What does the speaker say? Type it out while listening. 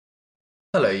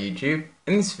Hello YouTube,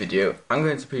 in this video I'm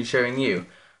going to be showing you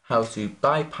how to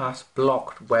bypass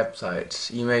blocked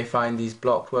websites. You may find these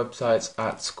blocked websites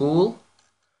at school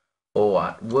or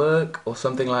at work or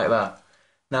something like that.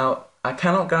 Now I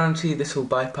cannot guarantee this will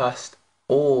bypass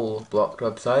all blocked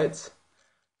websites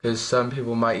because some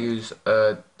people might use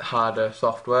harder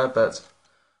software, but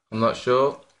I'm not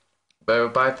sure. But it will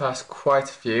bypass quite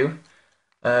a few.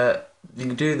 You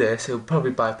can do this, it will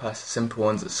probably bypass the simple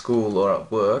ones at school or at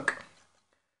work.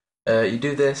 You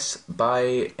do this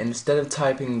by, instead of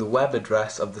typing the web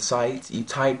address of the site, you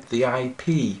type the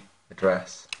IP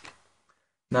address.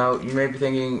 Now, you may be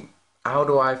thinking, how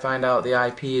do I find out the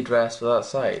IP address for that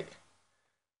site?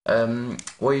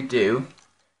 What you do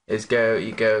is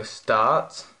you go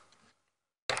start,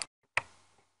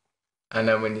 and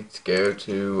then we need to go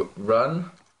to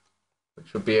run,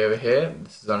 which will be over here.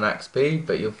 This is on XP,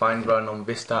 but you'll find run on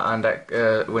Vista and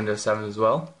Windows 7 as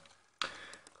well.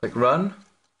 Click run.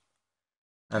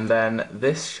 And then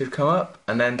this should come up,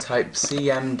 and then type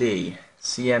CMD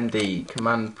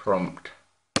command prompt,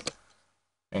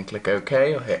 and click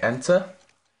OK or hit enter,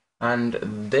 and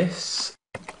this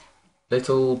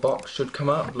little box should come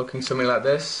up looking something like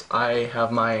this. I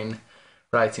have mine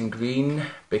right in green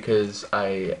because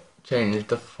I changed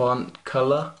the font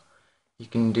color. You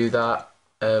can do that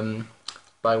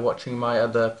by watching my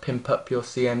other Pimp Up Your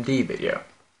CMD video.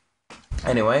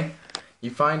 Anyway,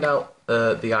 you find out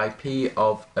the IP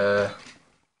of a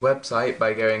website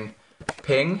by going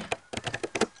ping,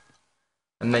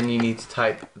 and then you need to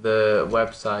type the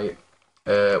website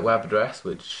web address,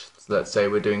 which, let's say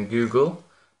we're doing Google,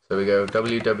 so we go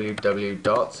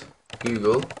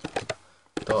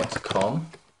www.google.com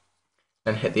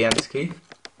and hit the enter key,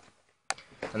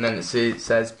 and then it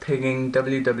says pinging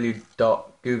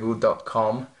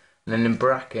www.google.com, and then in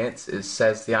brackets it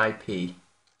says the IP.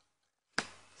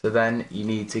 So then you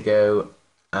need to go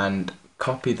and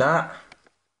copy that,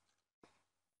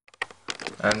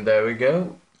 and there we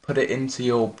go. Put it into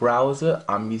your browser.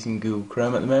 I'm using Google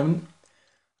Chrome at the moment,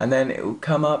 and then it will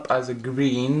come up as a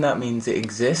green. That means it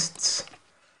exists.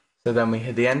 So then we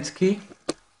hit the enter key.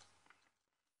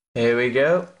 Here we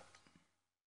go.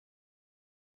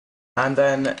 And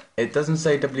then it doesn't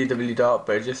say www,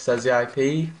 but it just says the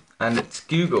IP, and it's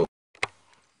Google.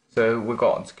 So we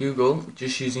got onto Google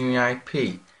just using the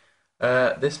IP.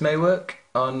 This may work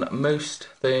on most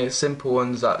the simple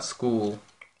ones at school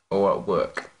or at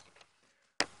work,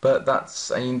 but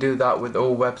and you can do that with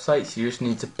all websites. You just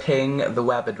need to ping the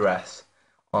web address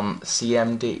on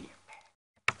CMD.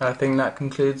 I think that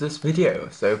concludes this video,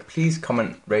 so please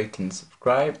comment, rate and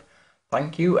subscribe.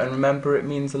 Thank you, and remember, it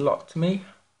means a lot to me.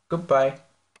 Goodbye.